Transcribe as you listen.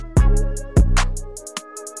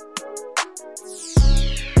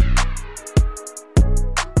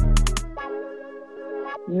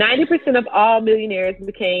90% of all millionaires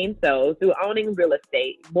became so through owning real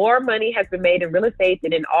estate. More money has been made in real estate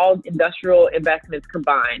than in all industrial investments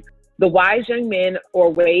combined. The wise young men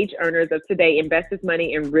or wage earners of today invest this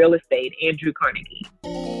money in real estate. Andrew Carnegie.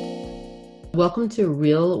 Welcome to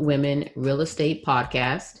Real Women Real Estate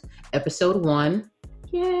Podcast, episode 1.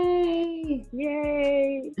 Yay!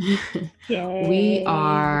 Yay! Yay! We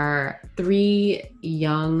are 3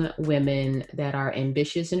 young women that are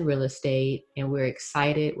ambitious in real estate, and we're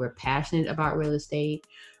excited. We're passionate about real estate.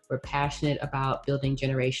 We're passionate about building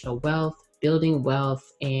generational wealth, building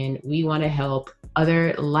wealth, and we want to help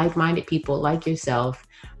other like-minded people like yourself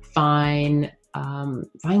find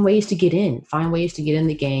ways to get in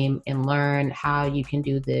the game and learn how you can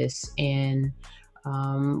do this. And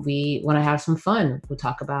we want to have some fun. We'll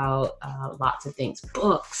talk about lots of things,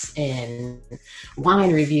 books and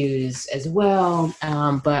wine reviews as well.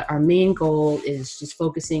 But our main goal is just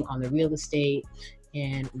focusing on the real estate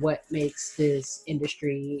and what makes this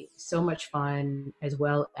industry so much fun, as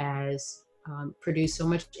well as produce so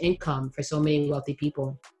much income for so many wealthy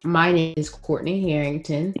people. My name is Courtney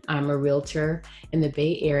Harrington. I'm a realtor in the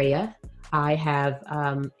Bay Area. I have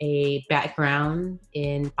a background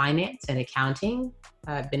in finance and accounting.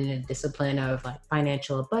 I've been in the discipline of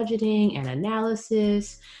financial budgeting and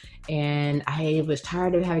analysis, and I was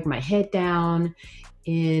tired of having my head down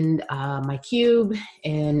in my cube,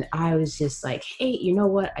 and I was just like, hey, you know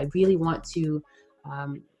what? I really want to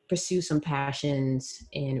pursue some passions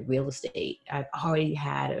in real estate. I've already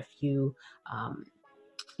had a few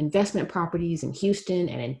investment properties in Houston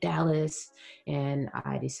and in Dallas, and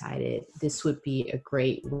I decided this would be a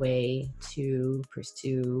great way to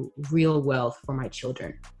pursue real wealth for my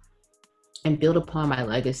children and build upon my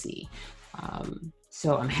legacy.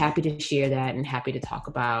 So I'm happy to share that and happy to talk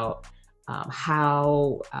about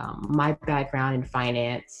how my background in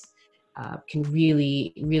finance can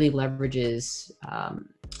really leverages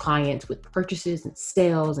clients with purchases and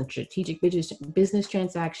sales and strategic business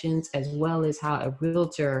transactions, as well as how a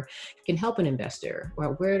realtor can help an investor,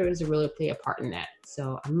 or where does a realtor play a part in that.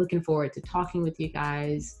 So I'm looking forward to talking with you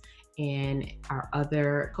guys and our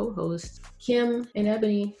other co-hosts, Kim and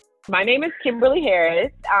Ebony. My name is Kimberly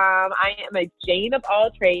Harris. I am a Jane of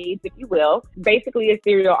all trades, if you will, basically a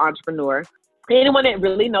serial entrepreneur. Anyone that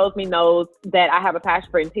really knows me knows that I have a passion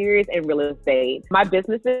for interiors and real estate. My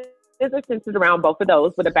businesses are centered around both of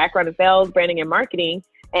those, with a background in sales, branding, and marketing.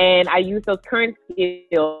 And I use those current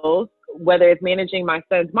skills, whether it's managing my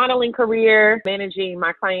son's modeling career, managing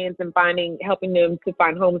my clients and helping them to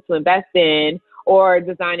find homes to invest in, or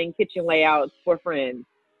designing kitchen layouts for friends.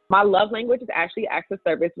 My love language is actually acts of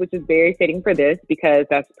service, which is very fitting for this because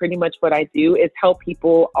that's pretty much what I do, is help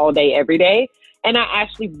people all day, every day. And I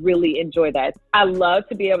actually really enjoy that. I love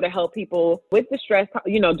to be able to help people with distressed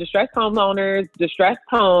homeowners, distressed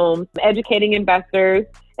homes, educating investors,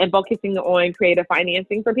 and focusing on creative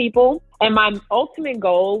financing for people. And my ultimate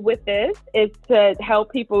goal with this is to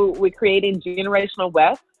help people with creating generational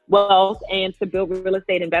wealth and to build real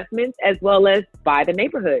estate investments, as well as buy the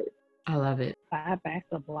neighborhood. I love it. Buy back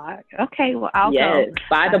the block. Okay, well, I'll go.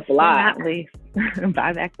 Buy the block. Not least,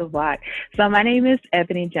 buy back the block. So my name is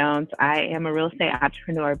Ebony Jones. I am a real estate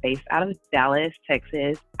entrepreneur based out of Dallas,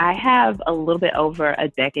 Texas. I have a little bit over a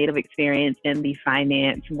decade of experience in the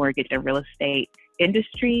finance, mortgage, and real estate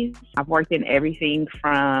industries. I've worked in everything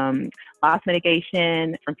from loss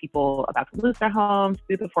mitigation, from people about to lose their homes,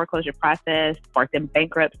 through the foreclosure process, worked in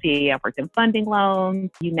bankruptcy, I've worked in funding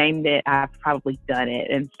loans, you named it, I've probably done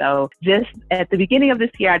it. And so just at the beginning of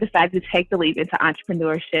this year, I decided to take the leap into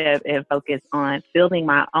entrepreneurship and focus on building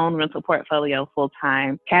my own rental portfolio full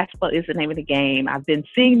time. Cash flow is the name of the game. I've been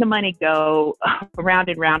seeing the money go round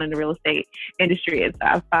and round in the real estate industry. And so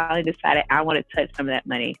I finally decided I want to touch some of that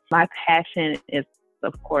money. My passion is,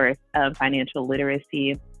 of course, financial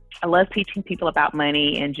literacy. I love teaching people about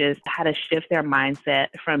money and just how to shift their mindset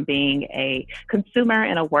from being a consumer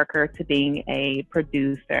and a worker to being a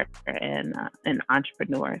producer and an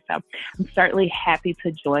entrepreneur. So I'm certainly happy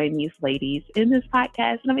to join these ladies in this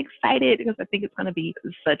podcast, and I'm excited because I think it's going to be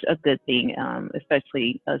such a good thing,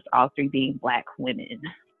 especially us all 3 being Black women.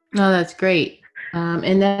 Oh, that's great.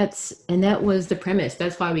 And that was the premise.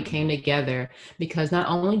 That's why we came together, because not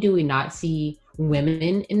only do we not see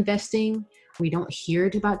women investing, we don't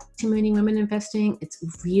hear about too many women investing.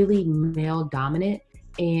 It's really male dominant.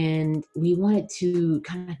 And we wanted to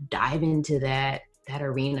kind of dive into that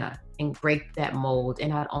arena and break that mold.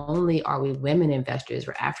 And not only are we women investors,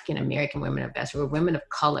 we're African-American women investors, we're women of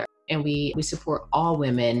color. And we support all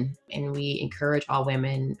women, and we encourage all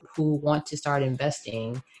women who want to start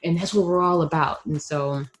investing. And that's what we're all about. And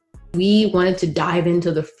so We wanted to dive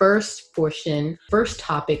into the first portion. First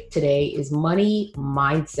topic today is money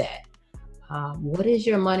mindset. What is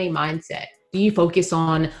your money mindset? Do you focus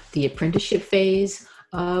on the apprenticeship phase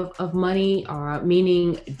of money, or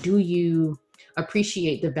meaning, do you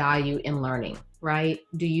appreciate the value in learning, right?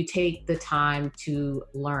 Do you take the time to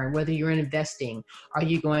learn? Whether you're investing, are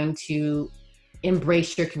you going to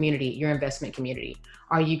embrace your community, your investment community?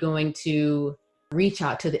 Are you going to reach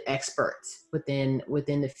out to the experts within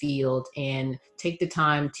the field and take the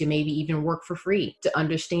time to maybe even work for free to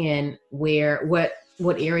understand what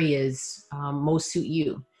areas most suit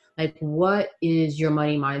you? Like, what is your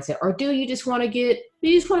money mindset? Or do you just want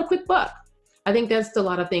a quick buck? I think that's a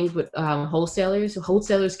lot of things with wholesalers.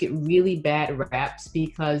 Wholesalers get really bad raps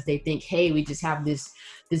because they think, hey, we just have this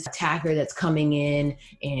attacker that's coming in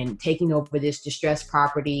and taking over this distressed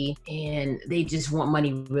property, and they just want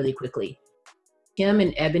money really quickly. Kim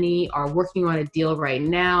and Ebony are working on a deal right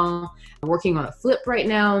now, working on a flip right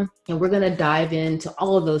now, and we're going to dive into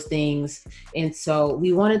all of those things. And so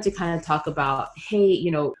we wanted to kind of talk about, hey,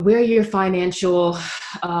 what are your financial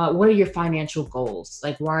goals?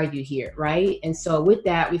 Like, why are you here, right? And so with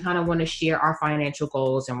that, we kind of want to share our financial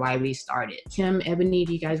goals and why we started. Kim, Ebony,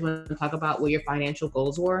 do you guys want to talk about what your financial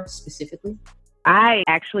goals were specifically? I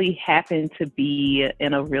actually happen to be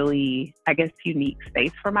in a really, unique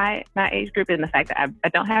space for my age group, in the fact that I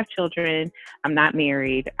don't have children. I'm not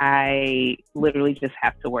married. I literally just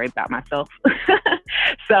have to worry about myself.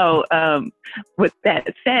 So with that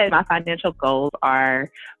said, my financial goals are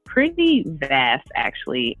pretty vast,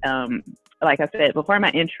 actually. Like I said before my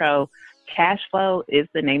intro, cash flow is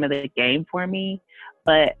the name of the game for me.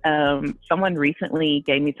 But someone recently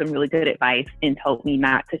gave me some really good advice and told me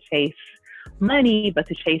not to chase money, but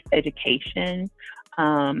to chase education,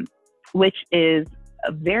 which is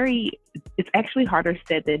it's actually harder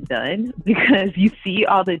said than done, because you see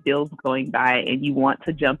all the deals going by and you want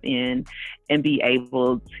to jump in and be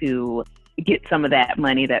able to get some of that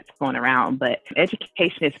money that's going around. But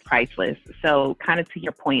education is priceless. So kind of to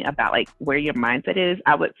your point about like where your mindset is,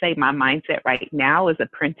 I would say my mindset right now is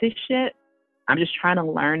apprenticeship. I'm just trying to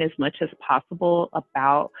learn as much as possible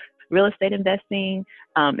about real estate investing,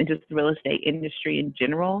 and just the real estate industry in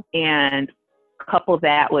general, and couple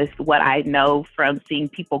that with what I know from seeing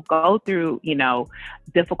people go through,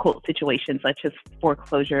 difficult situations such as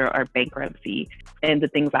foreclosure or bankruptcy, and the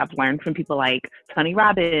things I've learned from people like Tony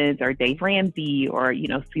Robbins or Dave Ramsey or,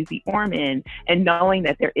 Susie Orman, and knowing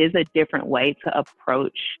that there is a different way to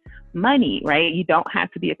approach money, right? You don't have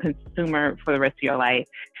to be a consumer for the rest of your life.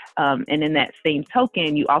 And in that same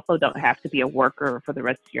token, you also don't have to be a worker for the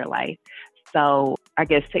rest of your life. So I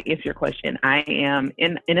guess to answer your question, I am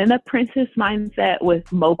in an apprentice mindset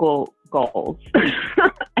with mogul goals.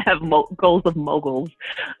 I have goals of moguls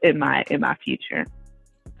in my future.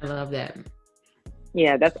 I love that.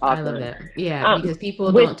 Yeah, that's awesome. I love that. Yeah, because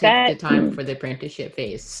people don't take the time for the apprenticeship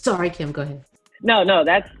phase. Sorry, Kim, go ahead. No,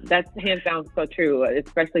 that's hands down so true,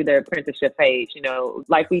 especially the apprenticeship page.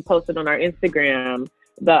 Like we posted on our Instagram,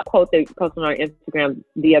 the quote that we posted on our Instagram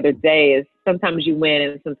the other day is, sometimes you win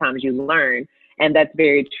and sometimes you learn. And that's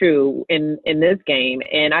very true in this game.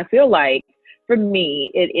 And I feel like for me,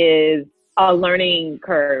 it is a learning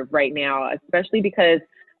curve right now, especially because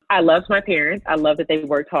I loved my parents. I love that they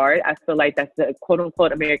worked hard. I feel like that's the quote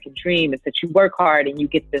unquote American dream, is that you work hard and you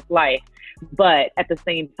get this life. But at the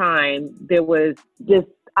same time, there was this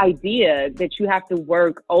idea that you have to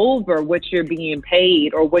work over what you're being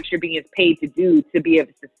paid or what you're being paid to do to be able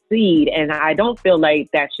to succeed. And I don't feel like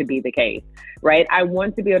that should be the case, right? I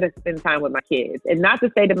want to be able to spend time with my kids, and not to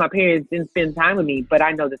say that my parents didn't spend time with me, but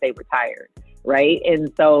I know that they were tired, right?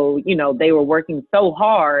 And so, they were working so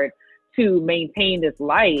hard to maintain this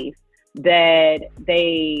life that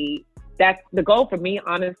that's the goal for me,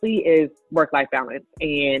 honestly, is work-life balance.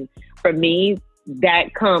 And for me,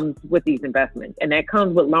 that comes with these investments, and that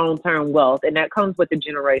comes with long-term wealth, and that comes with the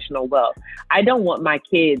generational wealth. I don't want my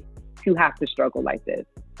kids to have to struggle like this,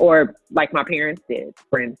 or like my parents did,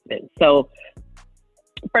 for instance. So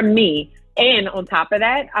for me, and on top of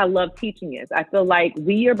that, I love teaching it. I feel like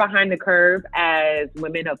we are behind the curve as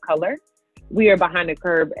women of color. We are behind the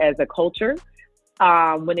curve as a culture.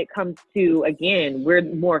 When it comes to, again, we're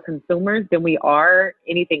more consumers than we are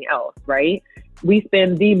anything else, right? We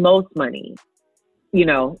spend the most money,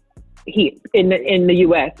 here in the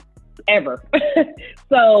U.S. ever.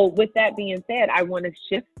 So with that being said, I want to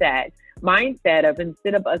shift that mindset of,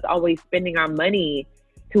 instead of us always spending our money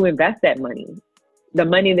to invest that money, the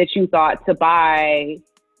money that you thought to buy,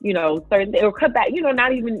 certain, or cut back,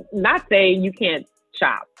 not saying you can't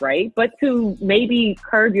shop, right? But to maybe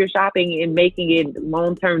curb your shopping and making it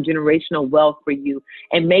long-term generational wealth for you,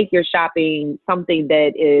 and make your shopping something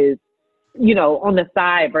that is, you know, on the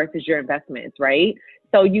side versus your investments, right?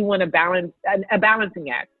 So you want to balance a balancing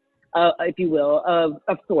act, if you will,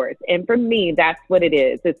 of sorts. And for me, that's what it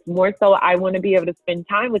is. It's more so I want to be able to spend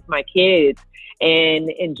time with my kids and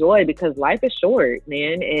enjoy, because life is short,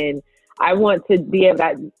 man. And I want to be able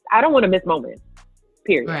to, I don't want to miss moments,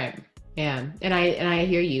 period. Right. Yeah. And I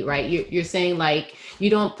hear you, right? You're saying like,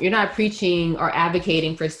 you're not preaching or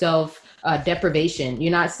advocating for self deprivation.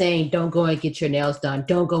 You're not saying don't go and get your nails done.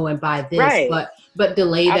 Don't go and buy this, Right. but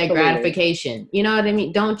delay Absolutely. that gratification. You know what I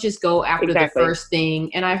mean? Don't just go after Exactly. the first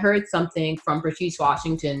thing. And I heard something from Patrice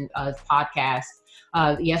Washington's podcast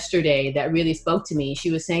yesterday that really spoke to me.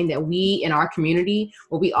 She was saying that we in our community,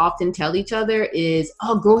 what we often tell each other is,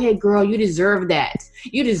 oh, go ahead, girl, you deserve that.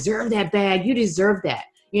 You deserve that bag. You deserve that.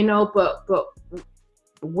 You know, but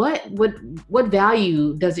what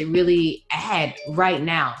value does it really add right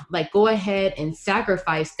now? Like, go ahead and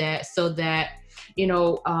sacrifice that so that, you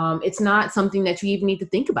know, it's not something that you even need to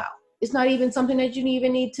think about. It's not even something that you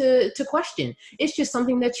even need to question. It's just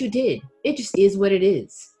something that you did. It just is what it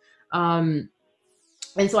is. And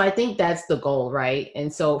so I think that's the goal, right?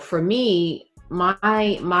 And so for me,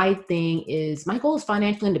 my thing is, my goal is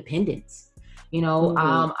financial independence. You know,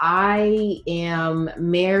 I am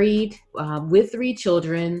married with 3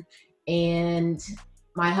 children, and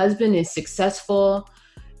my husband is successful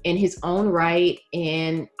in his own right.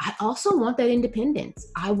 And I also want that independence.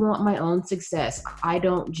 I want my own success. I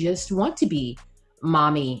don't just want to be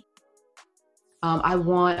mommy. I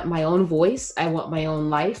want my own voice. I want my own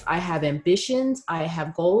life. I have ambitions. I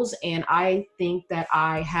have goals. And I think that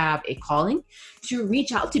I have a calling to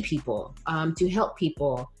reach out to people, to help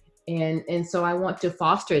people. And so I want to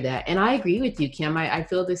foster that. And I agree with you, Kim. I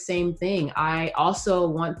feel the same thing. I also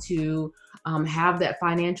want to have that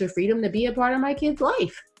financial freedom to be a part of my kid's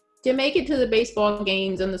life, to make it to the baseball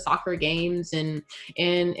games and the soccer games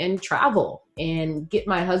and travel, and get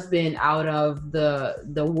my husband out of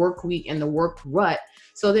the work week and the work rut,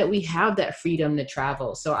 so that we have that freedom to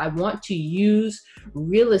travel. So I want to use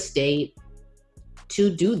real estate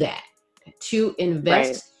to do that, to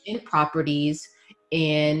invest in properties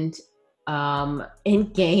and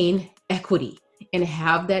gain equity, and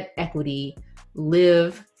have that equity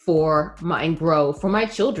live for my and grow for my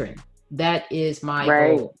children. That is my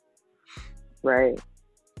goal. Right.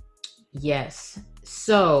 Yes.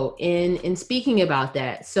 So in speaking about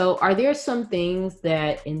that, so are there some things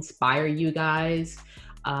that inspire you guys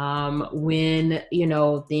when, you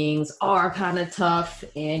know, things are kind of tough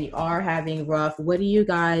and you are having rough? What do you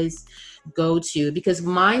guys go to? Because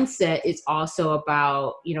mindset is also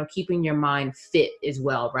about, you know, keeping your mind fit as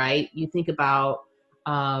well, right? You think about,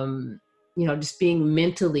 you know, just being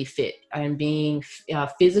mentally fit and being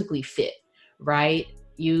physically fit, right?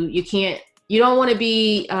 You don't want to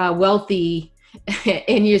be wealthy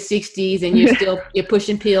in your 60s and you're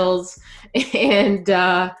pushing pills and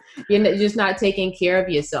you're just not taking care of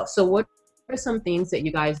yourself. So what are some things that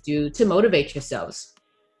you guys do to motivate yourselves?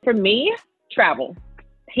 For me, travel.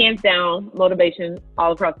 Hands down, motivation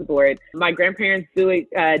all across the board. My grandparents did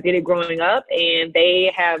it growing up, and they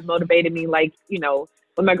have motivated me. Like, you know,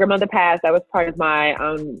 when my grandmother passed, that was part of my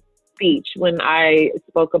speech when I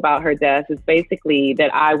spoke about her death. Is basically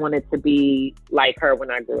that I wanted to be like her when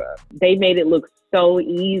I grew up. They made it look so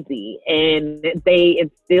easy, and they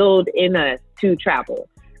instilled in us to travel,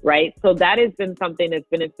 right? So that has been something that's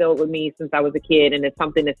been instilled with me since I was a kid, and it's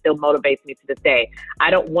something that still motivates me to this day.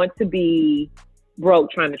 I don't want to be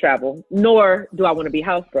broke trying to travel, nor do I want to be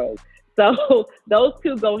house broke. So those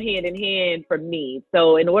two go hand in hand for me.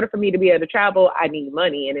 So in order for me to be able to travel, I need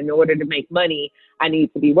money. And in order to make money, I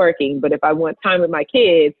need to be working. But if I want time with my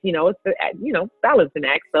kids, you know, it's balancing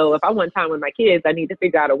act. So if I want time with my kids, I need to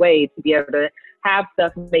figure out a way to be able to have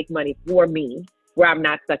stuff make money for me where I'm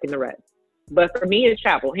not stuck in the rut. But for me, it's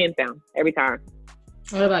travel, hands down, every time.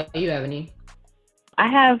 What about you, Ebony? I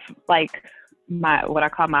have like what I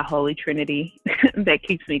call my holy trinity that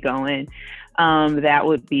keeps me going. That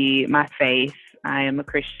would be my faith. I am a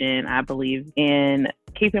Christian. I believe in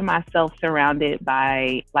keeping myself surrounded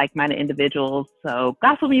by like-minded individuals. So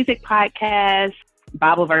gospel music, podcasts,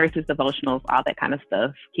 Bible verses, devotionals, all that kind of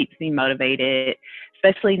stuff keeps me motivated,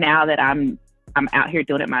 especially now that I'm out here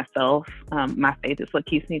doing it myself. My faith is what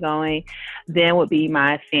keeps me going. Then would be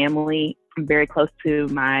my family. I'm very close to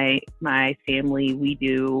my family. We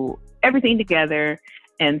do everything together.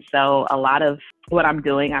 And so a lot of what I'm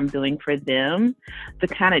doing for them to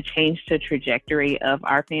kind of change the trajectory of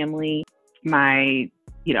our family. I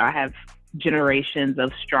have generations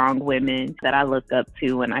of strong women that I look up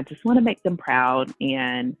to, and I just want to make them proud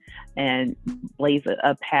and blaze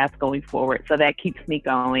a path going forward. So that keeps me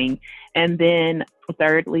going. And then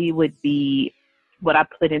thirdly would be what I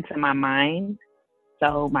put into my mind.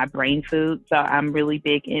 So my brain food. So I'm really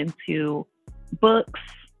big into books,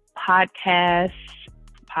 podcasts,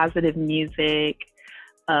 positive music.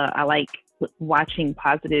 I like watching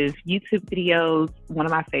positive YouTube videos. One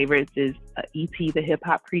of my favorites is E.T. the Hip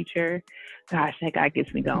Hop Preacher. Gosh, that guy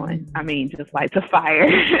gets me going. I mean, just lights a fire.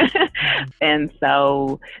 And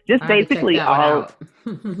so just basically all,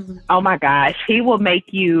 oh my gosh, he will make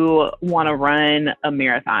you want to run a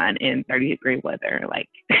marathon in 30-degree weather. Like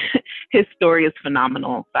his story is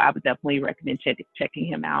phenomenal. So I would definitely recommend checking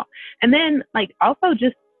him out. And then like also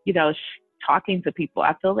just, you know, talking to people.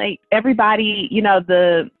 I feel like everybody, you know,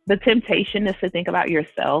 the temptation is to think about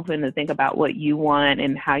yourself and to think about what you want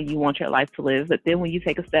and how you want your life to live. But then when you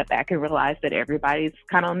take a step back and realize that everybody's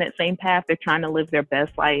kind of on that same path, they're trying to live their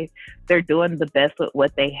best life. They're doing the best with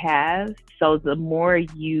what they have. So the more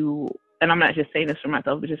you, and I'm not just saying this for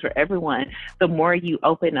myself, but just for everyone, the more you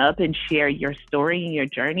open up and share your story and your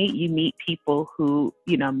journey, you meet people who,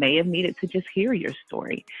 you know, may have needed to just hear your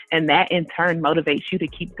story. And that in turn motivates you to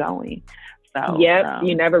keep going. So,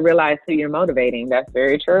 you never realize who you're motivating. That's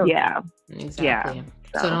very true. Yeah. Exactly. Yeah.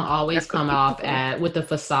 So don't always come off with a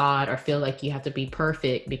facade or feel like you have to be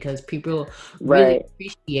perfect, because people really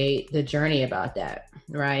appreciate the journey about that,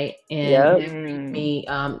 right? And me,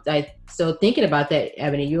 so thinking about that,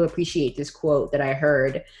 Ebony, you appreciate this quote that I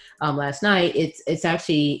heard last night. It's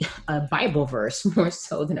actually a Bible verse more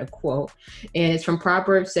so than a quote, and it's from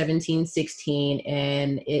Proverbs 17:16,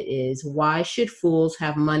 and it is, "Why should fools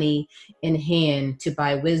have money in hand to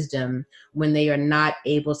buy wisdom when they are not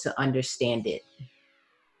able to understand it?"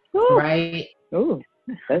 Ooh. Right. Ooh,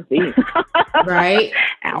 that's deep. Right.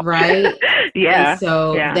 Right. Yeah. And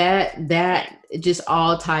so that just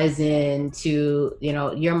all ties into, you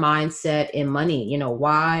know, your mindset and money. You know,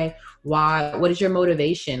 why, what is your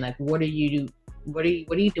motivation? Like, what are you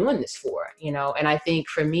doing this for? You know, and I think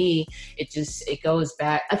for me, it goes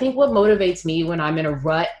back. I think what motivates me when I'm in a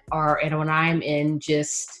rut and when I'm in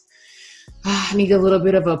just, I need a little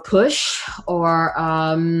bit of a push or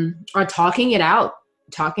talking it out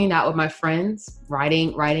with my friends,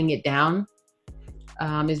 writing it down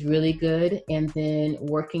is really good. And then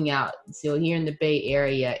working out. So here in the Bay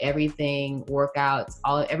Area, everything was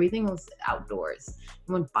outdoors.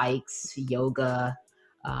 I'm on bikes, yoga,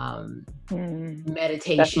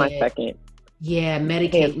 meditation. That's my second. Yeah,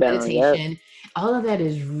 meditation. All of that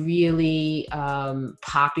is really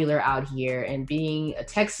popular out here. And being a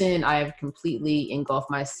Texan, I have completely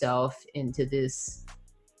engulfed myself into this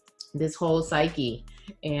whole psyche.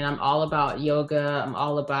 And I'm all about yoga. I'm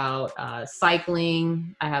all about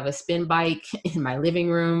cycling. I have a spin bike in my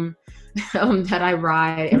living room that I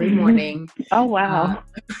ride every morning. Oh wow!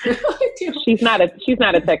 She's not a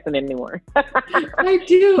Texan anymore. I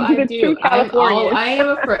do. I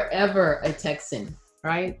am forever a Texan,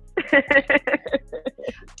 right?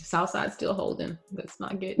 Southside still holding. Let's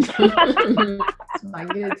not get it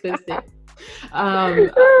twisted.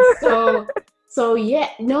 So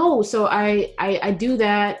I do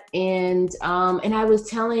that, and I was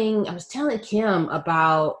telling Kim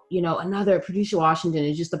about, you know, another Producer Washington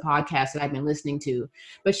is just a podcast that I've been listening to,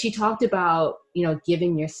 but she talked about, you know,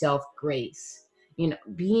 giving yourself grace, you know,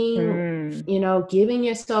 giving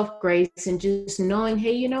yourself grace and just knowing,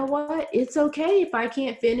 hey, you know what, it's okay if I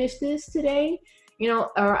can't finish this today, you know,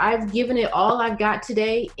 or I've given it all I've got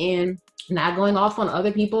today, and not going off on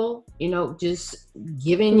other people, you know, just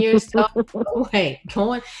giving yourself away,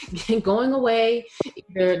 going away,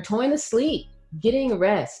 you're going to sleep, getting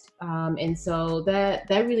rest. And so that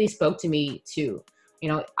really spoke to me too. You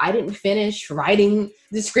know, I didn't finish writing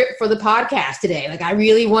the script for the podcast today. Like, I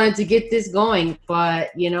really wanted to get this going, but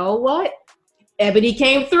you know what? Ebony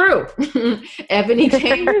came through. Ebony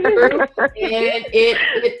came through, and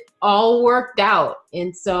it all worked out.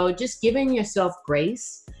 And so just giving yourself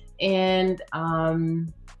grace, and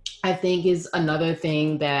I think is another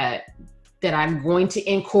thing that I'm going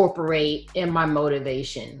to incorporate in my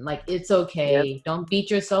motivation. Like, it's okay. Yep. Don't beat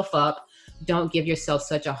yourself up. Don't give yourself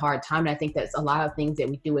such a hard time. And I think that's a lot of things that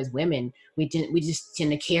we do as women. We just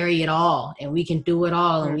tend to carry it all, and we can do it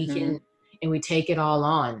all, and we take it all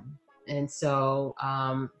on. And so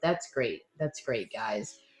that's great. That's great,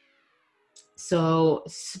 guys. So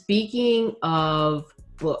speaking of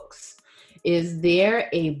books, is there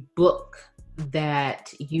a book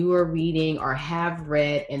that you are reading or have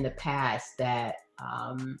read in the past that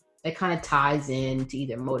kind of ties into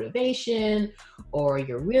either motivation or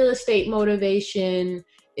your real estate motivation?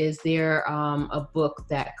 is there a book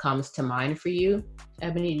that comes to mind for you?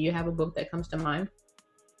 Ebony, do you have a book that comes to mind?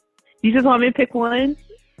 You just want me to pick one?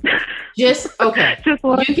 Just okay. Just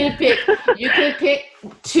one. You can pick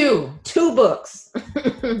two books.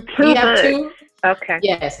 Two you have books. two? Okay.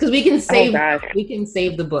 Yes, because we can save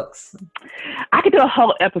the books. I could do a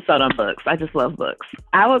whole episode on books. I just love books.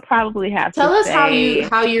 I would probably have Tell to us say,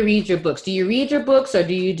 how you read your books. Do you read your books or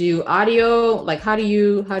do you do audio? Like how do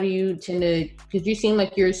you tend to, because you seem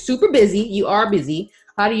like you're super busy. You are busy.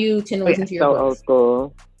 How do you tend to listen to your books? Old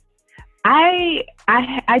school. I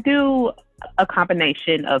do a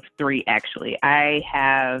combination of three, actually. I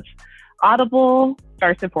have Audible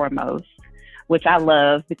first and foremost, which I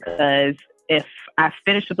love because if I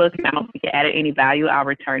finish a book and I don't think it added any value, I'll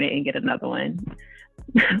return it and get another one.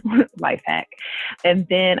 Life hack. And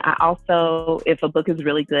then I also, if a book is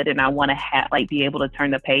really good and I want to be able to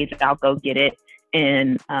turn the page, I'll go get it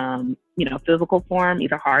in physical form,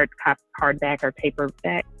 either hardback or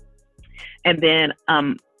paperback. And then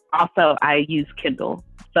also I use Kindle.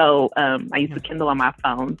 So I use the Kindle on my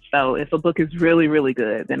phone. So if a book is really, really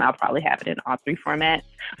good, then I'll probably have it in all three formats.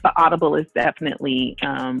 But Audible is definitely,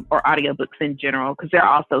 or audiobooks in general, because there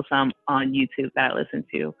are also some on YouTube that I listen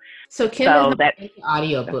to. So Kindle, that's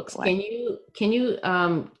audiobooks. Can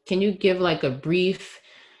you give like a brief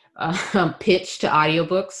pitch to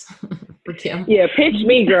audiobooks for Kim? Yeah, pitch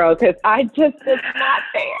me, girl, because I just was not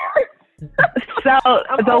there. So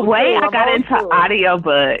the way I got into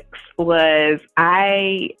audiobooks was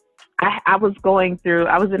I was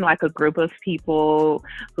in like a group of people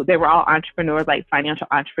who, they were all entrepreneurs, like financial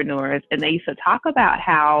entrepreneurs, and they used to talk about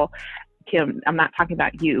how, Kim, I'm not talking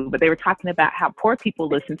about you, but they were talking about how poor people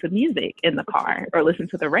listen to music in the car or listen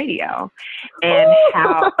to the radio, and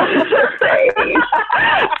how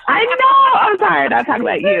I know, I'm sorry, not talking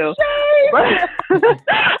about you.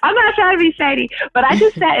 I'm not trying to be shady, but I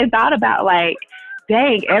just sat and thought about like,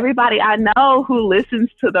 dang, everybody I know who listens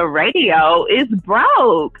to the radio is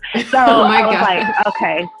broke. So I was like,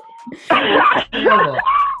 okay.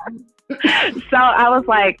 So I was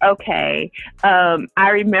like, okay. I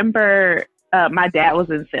remember my dad was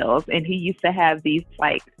in sales and he used to have these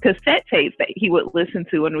like cassette tapes that he would listen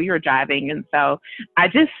to when we were driving. And so I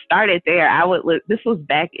just started there. This was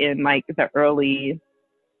back in like the early,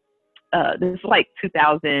 this is like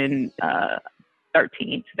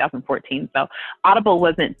 2014. So Audible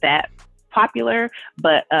wasn't that popular,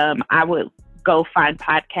 but I would go find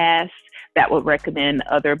podcasts that would recommend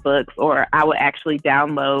other books, or I would actually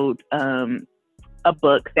download a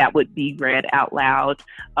book that would be read out loud,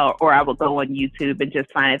 or I would go on YouTube and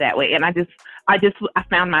just find it that way. And I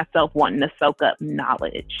found myself wanting to soak up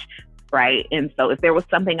knowledge, right? And so if there was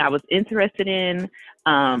something I was interested in,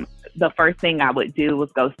 the first thing I would do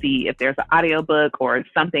was go see if there's an audiobook or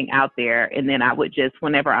something out there. And then I would just,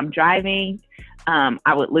 whenever I'm driving,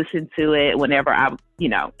 I would listen to it. Whenever I'm,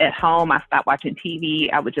 at home, I stopped watching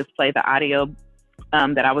TV, I would just play the audio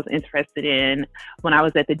that I was interested in. When I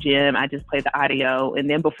was at the gym, I just played the audio. And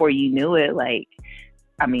then before you knew it, let's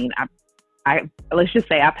just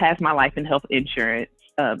say I passed my life and health insurance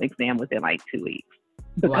exam within like 2 weeks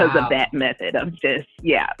because of that method of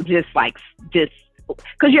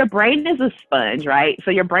because your brain is a sponge, right?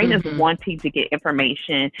 So your brain is wanting to get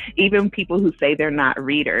information. Even people who say they're not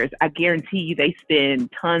readers, I guarantee you they spend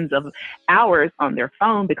tons of hours on their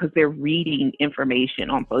phone because they're reading information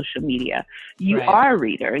on social media. You are a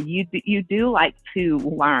reader. You do like to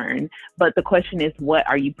learn, but the question is, what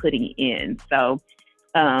are you putting in? So,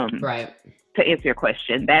 to answer your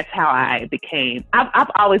question, that's how I became. I've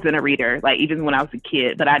always been a reader, like even when I was a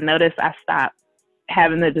kid, but I noticed I stopped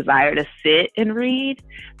having the desire to sit and read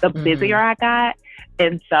the busier I got.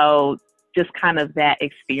 And so just kind of that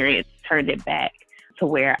experience turned it back to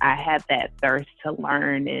where I had that thirst to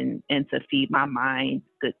learn and to feed my mind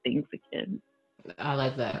good things again. I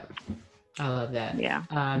like that. I love that. Yeah.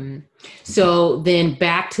 So then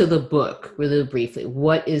back to the book really briefly.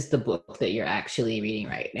 What is the book that you're actually reading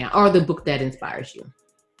right now, or the book that inspires you?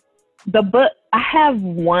 The book, I have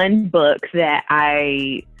one book that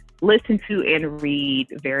I listen to and read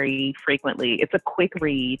very frequently. It's a quick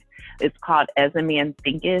read. It's called As a Man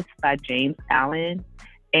Thinketh by James Allen.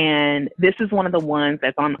 And this is one of the ones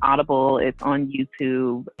that's on Audible. It's on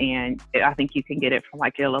YouTube. And I think you can get it from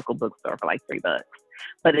like your local bookstore for like $3.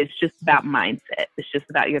 But it's just about mindset. It's just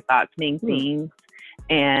about your thoughts being things.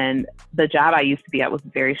 And the job I used to be at was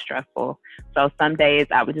very stressful. So some days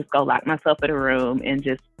I would just go lock myself in a room and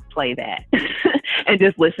just play that and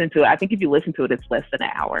just listen to it. I think if you listen to it, it's less than an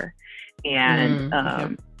hour. And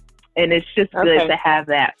and it's just good to have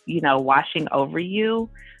that, washing over you.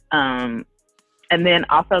 And And then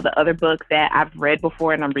also the other book that I've read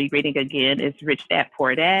before and I'm rereading again is Rich Dad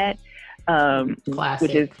Poor Dad, Classic.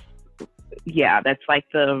 which is, that's like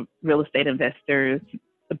the real estate investor's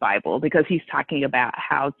Bible, because he's talking about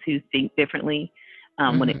how to think differently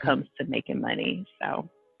when it comes to making money. So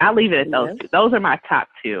I'll leave it at those two. Those are my top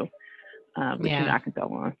two. But I can go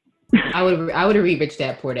on. I would read Rich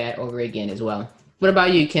Dad Poor Dad over again as well. What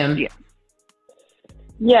about you, Kim?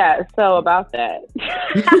 Yeah, so about that.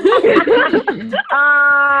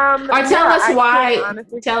 Or tell us why.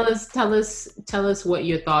 Tell us what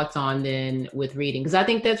your thoughts on then with reading, because I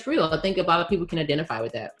think that's real. I think a lot of people can identify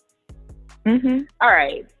with that. All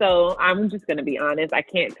right, so I'm just gonna be honest. I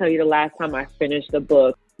can't tell you the last time I finished a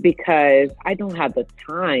book because I don't have the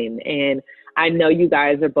time, and I know you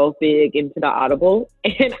guys are both big into the Audible,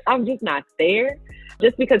 and I'm just not there.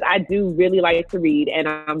 Just because I do really like to read, and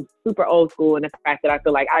I'm super old school in the fact that I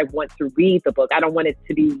feel like I want to read the book. I don't want it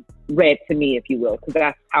to be read to me, if you will, because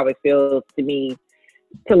that's how it feels to me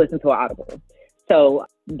to listen to an Audible. So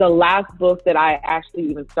the last book that I actually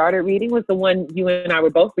even started reading was the one you and I were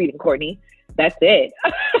both reading, Courtney. That's it.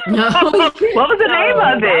 No. What was the name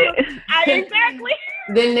of it? Exactly.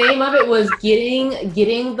 The name of it was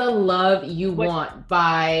Getting the Love You Want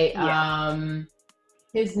by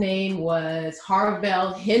his name was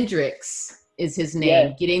Harvell Hendrix is his name.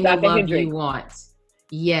 Yes, Getting the Dr. Love Hendrix. You Want.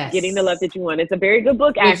 Yes. Getting the Love That You Want. It's a very good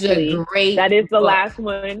book, actually. It's a great That is the book. last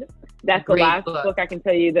one. That's the last book I can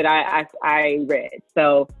tell you that I read.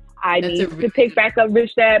 So I need to pick back up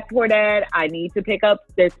Rich Dad, Poor Dad. I need to pick up,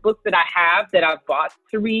 there's books that I have that I've bought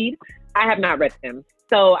to read. I have not read them.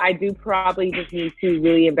 So I do probably just need to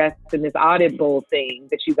really invest in this Audible thing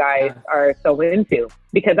that you guys are so into,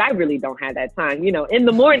 because I really don't have that time. You know, in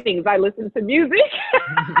the mornings I listen to music.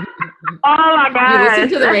 Oh my God! You listen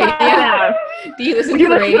to the radio? Do you listen to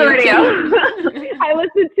the radio?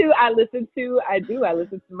 I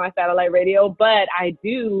listen to my satellite radio, but I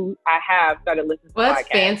have started listening to podcasts. That's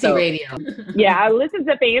fancy radio. Yeah, I listen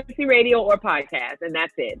to fancy radio or podcasts, and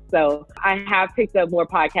that's it. So I have picked up more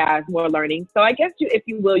podcasts, more learning. So I guess if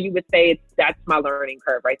you will, you would say that's my learning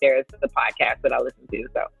curve right there. It's the podcast that I listen to.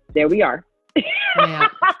 So there we are. Yeah,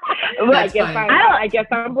 well, I guess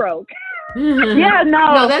I'm broke. Yeah,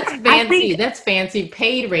 no, that's fancy. That's fancy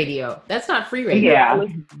paid radio. That's not free radio. Yeah.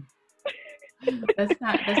 That's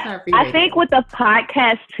not free radio. I think with the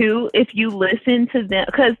podcast too, if you listen to them,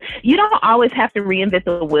 because you don't always have to reinvent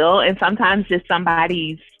the wheel, and sometimes just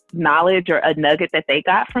somebody's knowledge or a nugget that they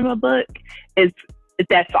got from a book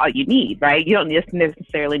that's all you need, right? You don't just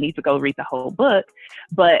necessarily need to go read the whole book,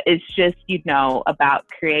 but it's just, about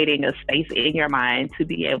creating a space in your mind to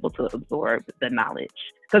be able to absorb the knowledge,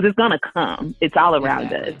 because it's going to come. It's all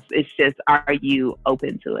around us. It's just, are you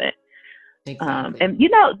open to it? Exactly. And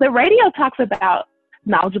the radio talks about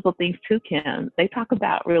knowledgeable things too, Kim. They talk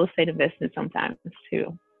about real estate investment sometimes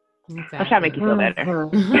too. Exactly. I'm trying to make you feel better.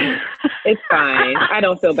 It's fine. I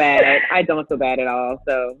don't feel bad. I don't feel bad at all.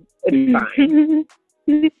 So it's fine.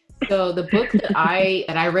 So the book that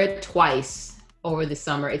I read twice over the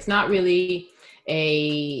summer, it's not really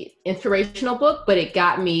a inspirational book, but it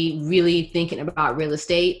got me really thinking about real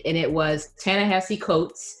estate. And it was Ta-Nehisi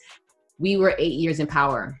Coates' We Were 8 Years in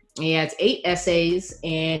Power. He has 8 essays,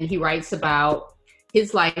 and he writes about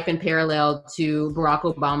his life in parallel to Barack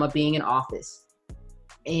Obama being in office.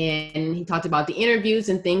 And he talked about the interviews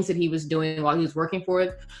and things that he was doing while he was working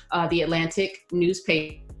for the Atlantic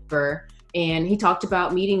newspaper. And he talked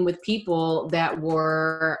about meeting with people that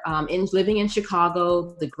were living in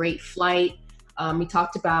Chicago, the Great Flight. He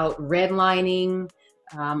talked about redlining.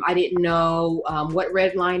 I didn't know what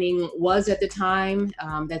redlining was at the time.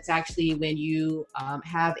 That's actually when you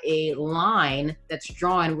have a line that's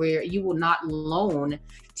drawn where you will not loan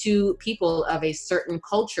to people of a certain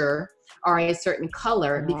culture or a certain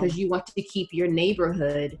color because you want to keep your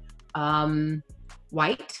neighborhood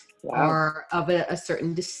white. Wow. Or of a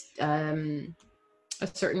certain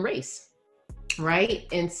race, right?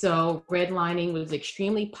 And so redlining was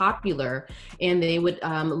extremely popular, and they would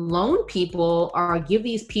loan people or give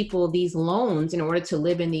these people these loans in order to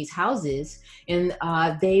live in these houses, and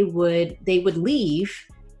they would leave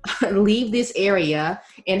this area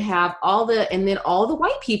and have all the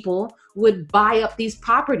white people would buy up these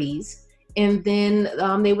properties, and then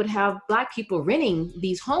they would have Black people renting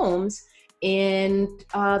these homes. And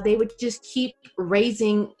they would just keep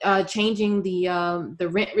changing the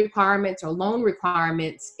rent requirements or loan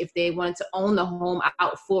requirements. If they wanted to own the home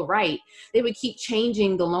out full right, they would keep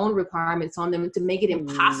changing the loan requirements on them to make it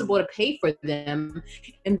impossible to pay for them.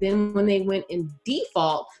 And then when they went in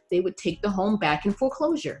default, they would take the home back in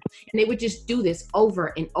foreclosure. And they would just do this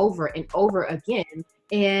over and over and over again.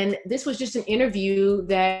 And this was just an interview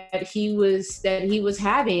that he was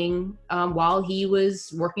having while he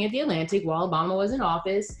was working at the Atlantic, while Obama was in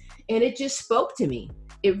office, and it just spoke to me.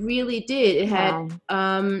 It really did. It had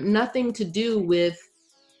nothing to do with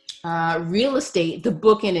real estate, the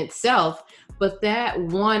book in itself, but that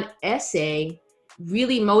one essay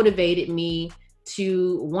really motivated me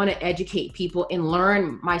to want to educate people and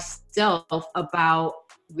learn myself about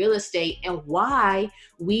real estate and why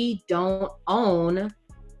we don't own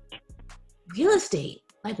real estate.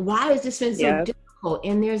 Like, why has this been so difficult?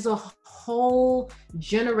 And there's a whole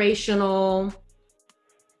generational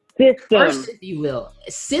system, if you will,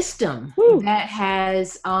 that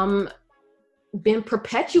has been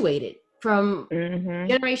perpetuated from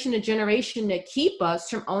generation to generation to keep us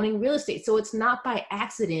from owning real estate. So it's not by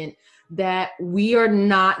accident that we are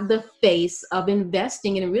not the face of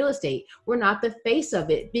investing in real estate. We're not the face of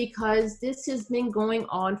it because this has been going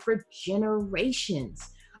on for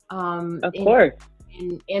generations. Of course.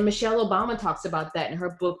 And Michelle Obama talks about that in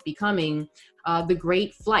her book, Becoming, The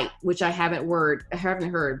Great Flight, which I haven't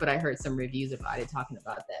heard, but I heard some reviews about it talking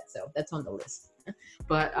about that. So that's on the list.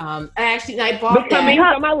 But I bought Becoming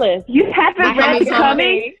that. on my list. You haven't read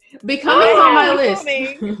Becoming? Becoming's on my list.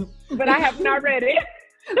 But I have not read it.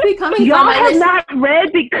 Becoming's Y'all on my have list. not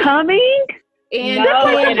read Becoming? And this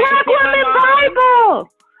is a Black woman Bible.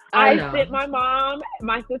 I sent my mom,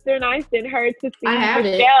 my sister, and I sent her to see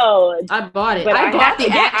Michelle. I bought it. I bought the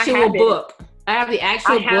actual book. I have the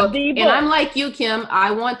actual book. And I'm like you, Kim.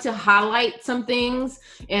 I want to highlight some things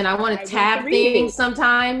and I want to tab things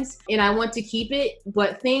sometimes and I want to keep it.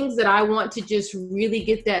 But things that I want to just really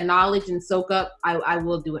get that knowledge and soak up, I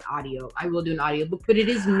will do an audio. But it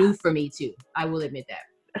is new for me too. I will admit that.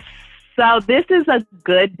 So this is a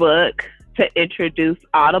good book to introduce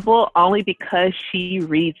Audible only because she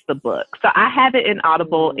reads the book. So I have it in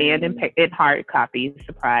Audible and in hard copy,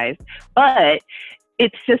 surprise. But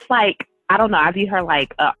it's just like, I don't know, I view her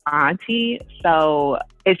like an auntie. So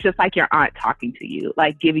it's just like your aunt talking to you,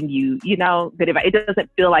 like giving you, good advice. It doesn't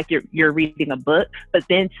feel like you're reading a book. But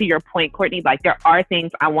then to your point, Courtney, like there are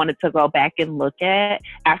things I wanted to go back and look at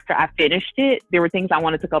after I finished it. There were things I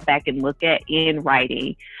wanted to go back and look at in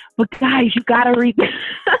writing. But guys, you gotta read.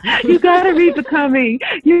 You gotta read Becoming.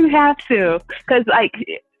 You have to, because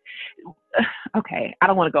okay, I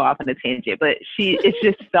don't want to go off on a tangent, but it's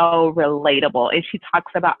just so relatable. And she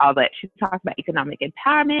talks about all that. She talks about economic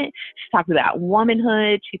empowerment. She talks about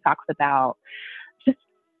womanhood. She talks about just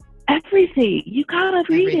everything. You gotta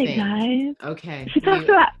read it, guys. Okay. She talks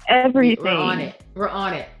about everything. We're on it.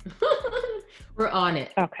 We're on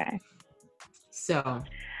it. Okay. So.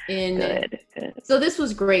 Good. So this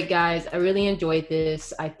was great, guys. I really enjoyed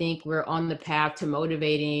this. I think we're on the path to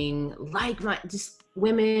motivating just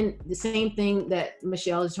women, the same thing that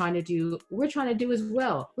Michelle is trying to do. We're trying to do as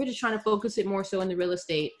well. We're just trying to focus it more so in the real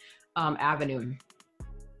estate avenue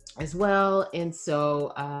as well. And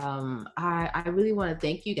so I really want to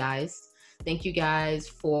thank you guys. Thank you guys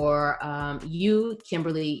for you,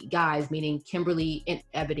 Kimberly, guys, meaning Kimberly and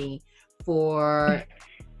Ebony, for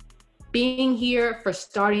being here, for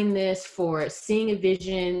starting this, for seeing a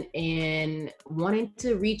vision and wanting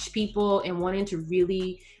to reach people and wanting to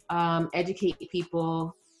really educate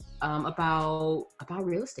people about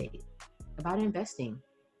real estate, about investing,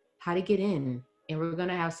 how to get in. And we're going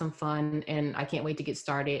to have some fun and I can't wait to get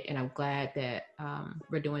started. And I'm glad that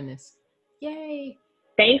we're doing this. Yay.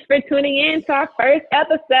 Thanks for tuning in to our first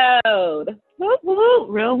episode. Woo,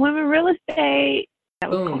 woo. Real Women Real Estate.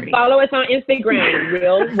 Follow us on Instagram,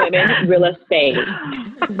 Real Women Real Estate.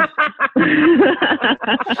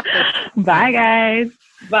 Bye, guys.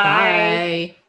 Bye.